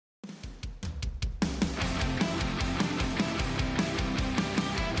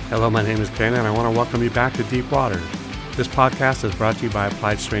Hello, my name is Ken, and I want to welcome you back to Deep Waters. This podcast is brought to you by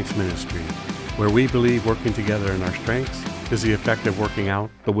Applied Strengths Ministry, where we believe working together in our strengths is the effective working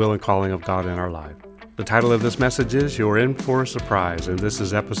out the will and calling of God in our life. The title of this message is You're In for a Surprise, and this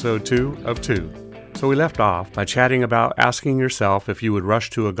is episode 2 of 2. So we left off by chatting about asking yourself if you would rush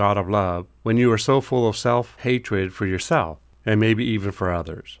to a God of love when you are so full of self-hatred for yourself, and maybe even for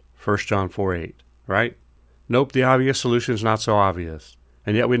others. 1 John 4:8, right? Nope, the obvious solution is not so obvious.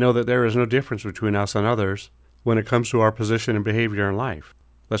 And yet we know that there is no difference between us and others when it comes to our position and behavior in life.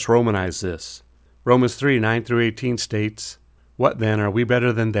 Let's Romanize this. Romans 3:9-18 states, What then, are we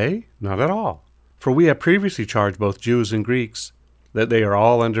better than they? Not at all. For we have previously charged both Jews and Greeks that they are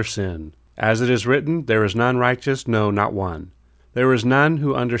all under sin. As it is written, there is none righteous, no, not one. There is none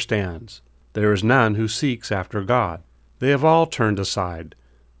who understands. There is none who seeks after God. They have all turned aside.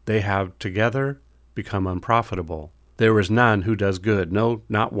 They have together become unprofitable. There is none who does good, no,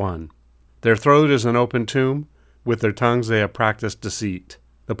 not one. Their throat is an open tomb. With their tongues they have practiced deceit.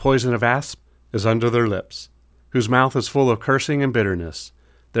 The poison of asp is under their lips, whose mouth is full of cursing and bitterness.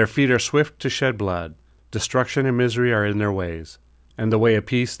 Their feet are swift to shed blood. Destruction and misery are in their ways, and the way of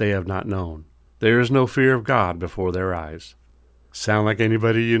peace they have not known. There is no fear of God before their eyes. Sound like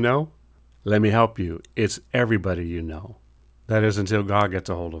anybody you know? Let me help you. It's everybody you know. That is until God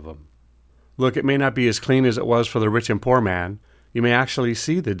gets a hold of them. Look, it may not be as clean as it was for the rich and poor man. You may actually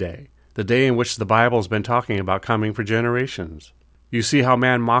see the day in which the Bible has been talking about coming for generations. You see how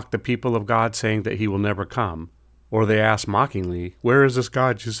man mocked the people of God, saying that he will never come. Or they ask mockingly, Where is this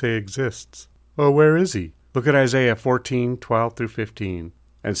God you say exists? Oh, where is he? Look at Isaiah 14:12-15,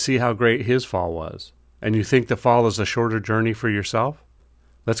 and see how great his fall was. And you think the fall is a shorter journey for yourself?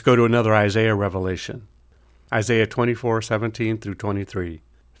 Let's go to another Isaiah revelation. Isaiah 24:17-23.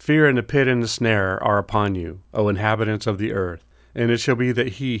 Fear and the pit and the snare are upon you, O inhabitants of the earth. And it shall be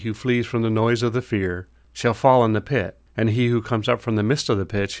that he who flees from the noise of the fear shall fall in the pit, and he who comes up from the midst of the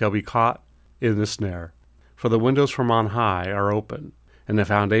pit shall be caught in the snare. For the windows from on high are open, and the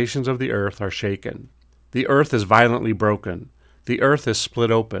foundations of the earth are shaken. The earth is violently broken. The earth is split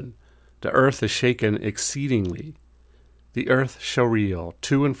open. The earth is shaken exceedingly. The earth shall reel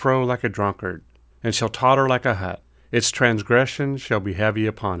to and fro like a drunkard, and shall totter like a hut. Its transgression shall be heavy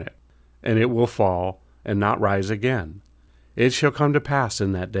upon it, and it will fall and not rise again. It shall come to pass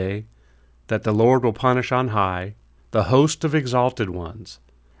in that day that the Lord will punish on high the host of exalted ones,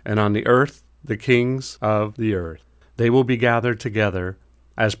 and on the earth the kings of the earth. They will be gathered together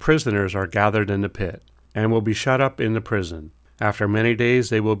as prisoners are gathered in the pit, and will be shut up in the prison. After many days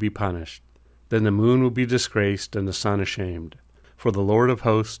they will be punished. Then the moon will be disgraced and the sun ashamed. For the Lord of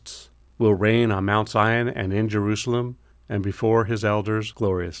hosts will reign on Mount Zion and in Jerusalem, and before his elders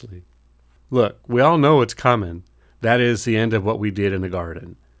gloriously. Look, we all know it's coming. That is the end of what we did in the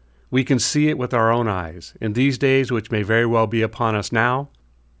garden. We can see it with our own eyes. In these days which may very well be upon us now,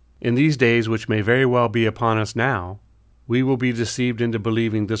 we will be deceived into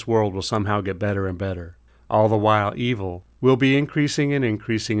believing this world will somehow get better and better. All the while evil will be increasing and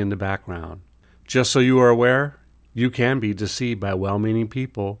increasing in the background. Just so you are aware, you can be deceived by well-meaning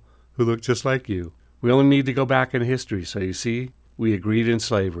people who look just like you. We only need to go back in history, so you see, we agreed in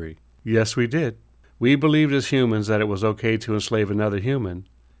slavery. Yes, we did. We believed as humans that it was okay to enslave another human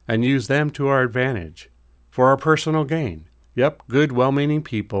and use them to our advantage, for our personal gain. Yep, good, well-meaning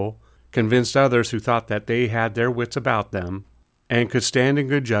people convinced others who thought that they had their wits about them and could stand in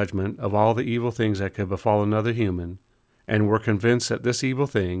good judgment of all the evil things that could befall another human, and were convinced that this evil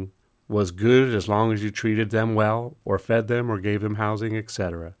thing was good as long as you treated them well or fed them or gave them housing,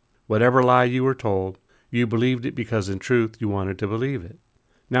 etc. Whatever lie you were told, you believed it because in truth you wanted to believe it.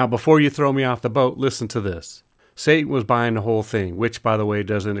 Now, before you throw me off the boat, listen to this. Satan was behind the whole thing, which, by the way,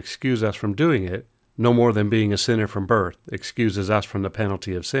 doesn't excuse us from doing it, no more than being a sinner from birth excuses us from the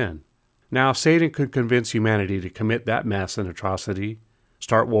penalty of sin. Now, if Satan could convince humanity to commit that mess and atrocity,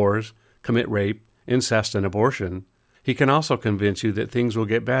 start wars, commit rape, incest, and abortion, he can also convince you that things will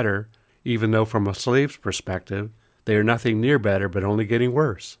get better, even though from a slave's perspective, they are nothing near better but only getting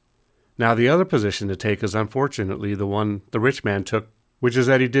worse. Now, the other position to take is unfortunately the one the rich man took, which is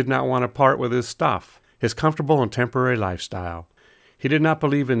that he did not want to part with his stuff, his comfortable and temporary lifestyle. He did not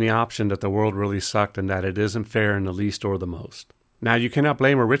believe in the option that the world really sucked and that it isn't fair in the least or the most. Now, you cannot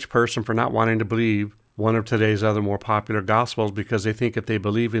blame a rich person for not wanting to believe one of today's other more popular gospels because they think if they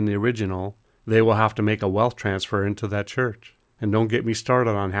believe in the original, they will have to make a wealth transfer into that church. And don't get me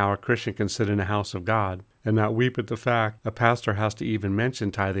started on how a Christian can sit in the house of God and not weep at the fact a pastor has to even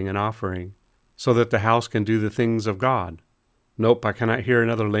mention tithing and offering so that the house can do the things of God. Nope, I cannot hear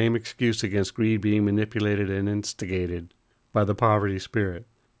another lame excuse against greed being manipulated and instigated by the poverty spirit.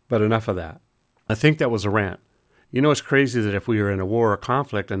 But enough of that. I think that was a rant. You know, it's crazy that if we are in a war or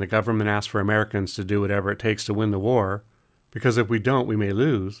conflict and the government asks for Americans to do whatever it takes to win the war, because if we don't, we may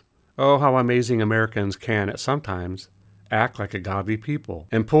lose. Oh, how amazing Americans can, at sometimes, act like a godly people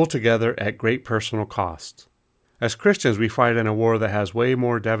and pull together at great personal cost. As Christians, we fight in a war that has way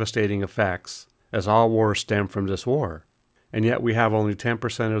more devastating effects, as all wars stem from this war. And yet we have only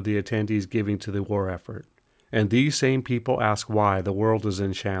 10% of the attendees giving to the war effort. And these same people ask why the world is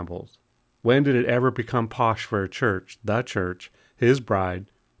in shambles. When did it ever become posh for a church, the church, his bride,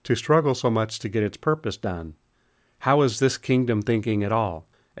 to struggle so much to get its purpose done? How is this kingdom thinking at all?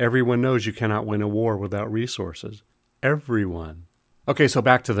 Everyone knows you cannot win a war without resources. Everyone. Okay, so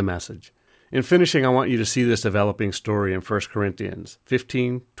back to the message. In finishing, I want you to see this developing story in 1 Corinthians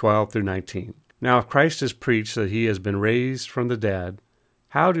 15, 12 through 19. Now, if Christ has preached that he has been raised from the dead,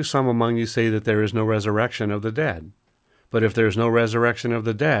 how do some among you say that there is no resurrection of the dead? But if there is no resurrection of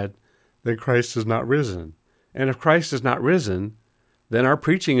the dead, then Christ is not risen. And if Christ is not risen, then our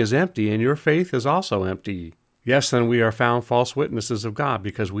preaching is empty, and your faith is also empty. Yes, then we are found false witnesses of God,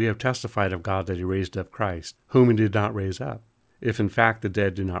 because we have testified of God that he raised up Christ, whom he did not raise up, if in fact the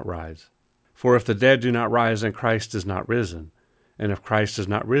dead do not rise. For if the dead do not rise, then Christ is not risen. And if Christ is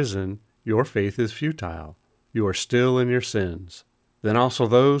not risen, your faith is futile. You are still in your sins. Then also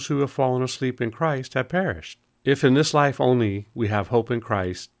those who have fallen asleep in Christ have perished. If in this life only we have hope in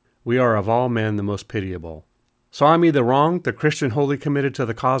Christ, we are of all men the most pitiable. So I'm either wrong, the Christian wholly committed to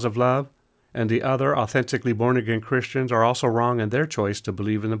the cause of love, and the other authentically born-again Christians are also wrong in their choice to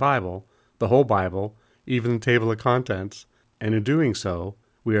believe in the Bible, the whole Bible, even the table of contents, and in doing so,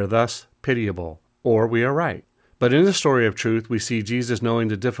 we are thus pitiable, or we are right. But in the story of truth, we see Jesus knowing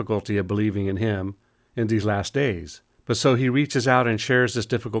the difficulty of believing in him in these last days. But so he reaches out and shares this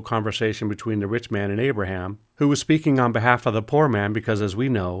difficult conversation between the rich man and Abraham, who was speaking on behalf of the poor man because, as we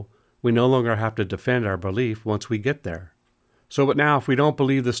know, we no longer have to defend our belief once we get there. So, but now, if we don't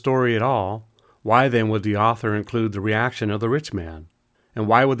believe the story at all, why then would the author include the reaction of the rich man? And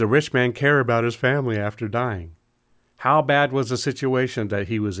why would the rich man care about his family after dying? How bad was the situation that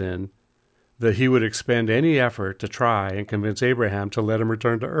he was in that he would expend any effort to try and convince Abraham to let him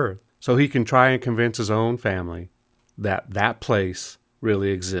return to earth so he can try and convince his own family that that place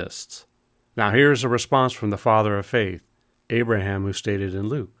really exists? Now here's a response from the father of faith, Abraham, who stated in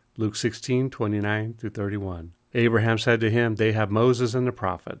Luke 16:29 through 31. Abraham said to him, "They have Moses and the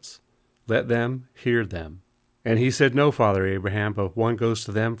prophets. Let them hear them." And he said, "No, Father Abraham, but if one goes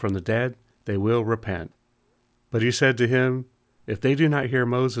to them from the dead, they will repent." But he said to him, "If they do not hear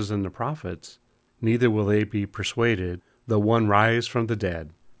Moses and the prophets, neither will they be persuaded, though one rise from the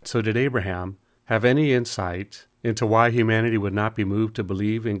dead." So did Abraham have any insight into why humanity would not be moved to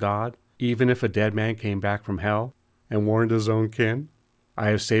believe in God, even if a dead man came back from hell and warned his own kin? I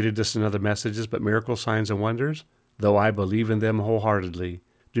have stated this in other messages, but miracle signs and wonders, though I believe in them wholeheartedly,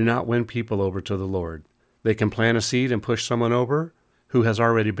 do not win people over to the Lord. They can plant a seed and push someone over who has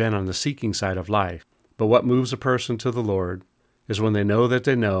already been on the seeking side of life. But what moves a person to the Lord is when they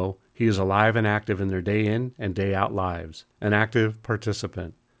know he is alive and active in their day in and day out lives, an active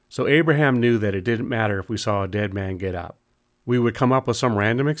participant. So Abraham knew that it didn't matter if we saw a dead man get up. We would come up with some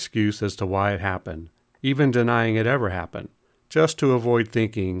random excuse as to why it happened, even denying it ever happened, just to avoid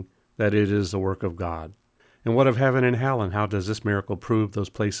thinking that it is the work of God. And what of heaven and hell, and how does this miracle prove those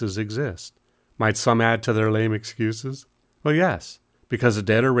places exist? Might some add to their lame excuses? Well, yes, because the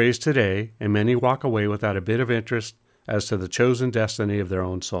dead are raised today, and many walk away without a bit of interest as to the chosen destiny of their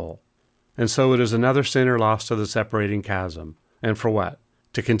own soul. And so it is another sinner lost to the separating chasm. And for what?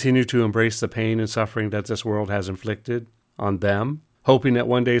 To continue to embrace the pain and suffering that this world has inflicted on them, hoping that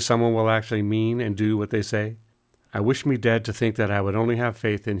one day someone will actually mean and do what they say? I wish me dead to think that I would only have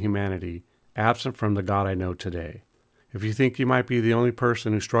faith in humanity, absent from the God I know today. If you think you might be the only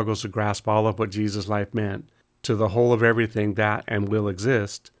person who struggles to grasp all of what Jesus' life meant to the whole of everything that and will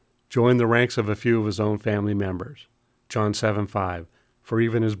exist, join the ranks of a few of his own family members. John 7:5, for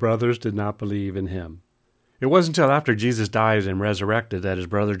even his brothers did not believe in him. It wasn't until after Jesus died and resurrected that his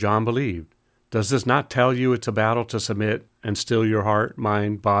brother John believed. Does this not tell you it's a battle to submit and still your heart,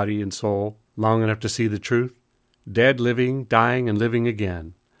 mind, body, and soul long enough to see the truth? Dead, living, dying, and living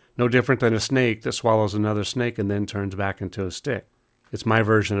again. No different than a snake that swallows another snake and then turns back into a stick. It's my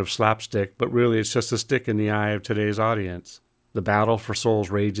version of slapstick, but really it's just a stick in the eye of today's audience. The battle for souls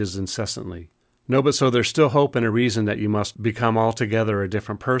rages incessantly. No, but so there's still hope and a reason that you must become altogether a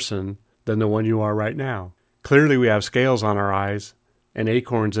different person than the one you are right now. Clearly we have scales on our eyes and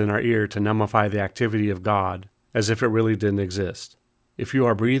acorns in our ear to nullify the activity of God as if it really didn't exist. If you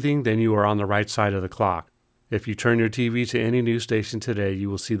are breathing, then you are on the right side of the clock. If you turn your TV to any news station today, you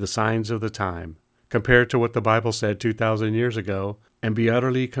will see the signs of the time. Compare it to what the Bible said 2,000 years ago and be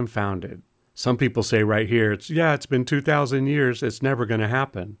utterly confounded. Some people say right here, it's been 2,000 years, it's never going to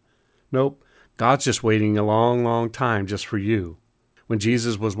happen. Nope, God's just waiting a long, long time just for you. When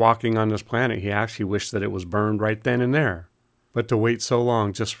Jesus was walking on this planet, he actually wished that it was burned right then and there. But to wait so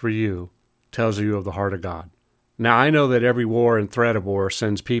long just for you tells you of the heart of God. Now, I know that every war and threat of war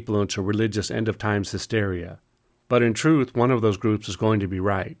sends people into religious end-of-times hysteria. But in truth, one of those groups is going to be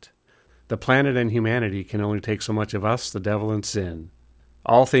right. The planet and humanity can only take so much of us, the devil, and sin.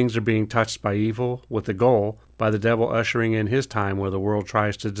 All things are being touched by evil, with the goal, by the devil ushering in his time where the world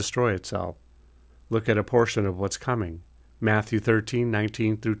tries to destroy itself. Look at a portion of what's coming. Matthew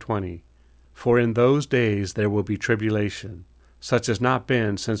 13:19-20. For in those days there will be tribulation, such as not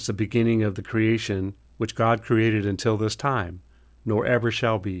been since the beginning of the creation which God created until this time, nor ever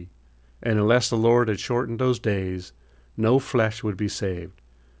shall be. And unless the Lord had shortened those days, no flesh would be saved.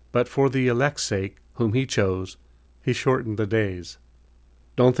 But for the elect's sake, whom he chose, he shortened the days.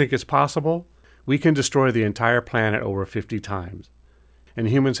 Don't think it's possible? We can destroy the entire planet over 50 times. And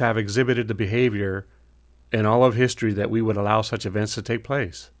humans have exhibited the behavior in all of history that we would allow such events to take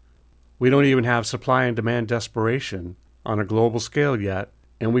place. We don't even have supply and demand desperation on a global scale yet,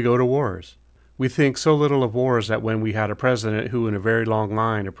 and we go to wars. We think so little of wars that when we had a president who, in a very long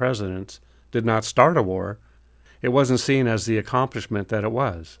line of presidents, did not start a war, it wasn't seen as the accomplishment that it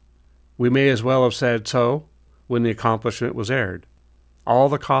was. We may as well have said so when the accomplishment was aired. All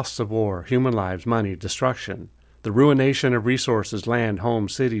the costs of war, human lives, money, destruction, the ruination of resources, land,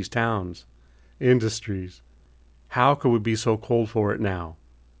 homes, cities, towns, industries. How could we be so cold for it now?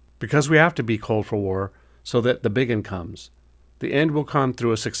 Because we have to be cold for war so that the big one comes. The end will come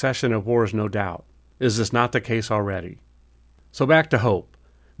through a succession of wars, no doubt. Is this not the case already? So back to hope.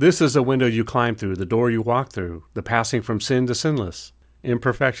 This is the window you climb through, the door you walk through, the passing from sin to sinless,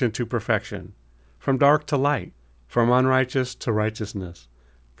 imperfection to perfection, from dark to light, from unrighteous to righteousness,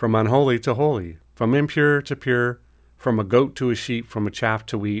 from unholy to holy, from impure to pure, from a goat to a sheep, from a chaff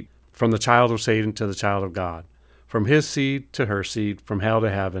to wheat, from the child of Satan to the child of God, from his seed to her seed, from hell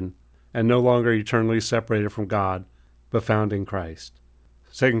to heaven, and no longer eternally separated from God, but found in Christ.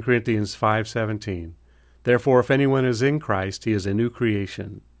 2 Corinthians 5:17. Therefore, if anyone is in Christ, he is a new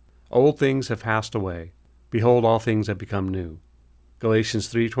creation. Old things have passed away. Behold, all things have become new. Galatians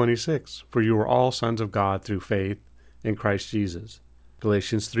 3:26. For you are all sons of God through faith in Christ Jesus.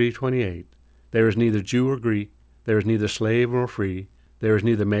 Galatians 3:28. There is neither Jew or Greek, there is neither slave nor free, there is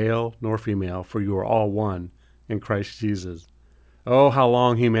neither male nor female, for you are all one in Christ Jesus. Oh, how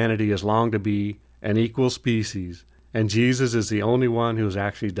long humanity has longed to be an equal species, and Jesus is the only one who has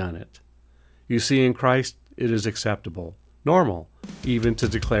actually done it. You see, in Christ it is acceptable, normal, even to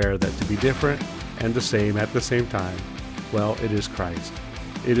declare that to be different and the same at the same time, well, it is Christ.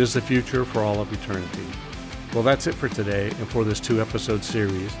 It is the future for all of eternity. Well, that's it for today and for this 2-episode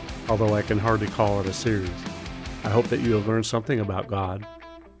series, although I can hardly call it a series. I hope that you have learned something about God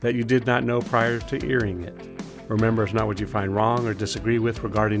that you did not know prior to hearing it. Remember, it's not what you find wrong or disagree with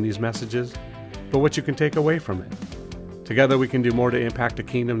regarding these messages, but what you can take away from it. Together we can do more to impact the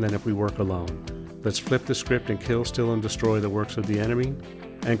kingdom than if we work alone. Let's flip the script and kill, steal, and destroy the works of the enemy,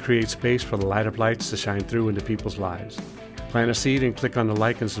 and create space for the light of lights to shine through into people's lives. Plant a seed and click on the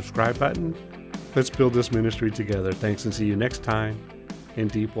like and subscribe button. Let's build this ministry together. Thanks, and see you next time in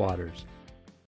Deep Waters.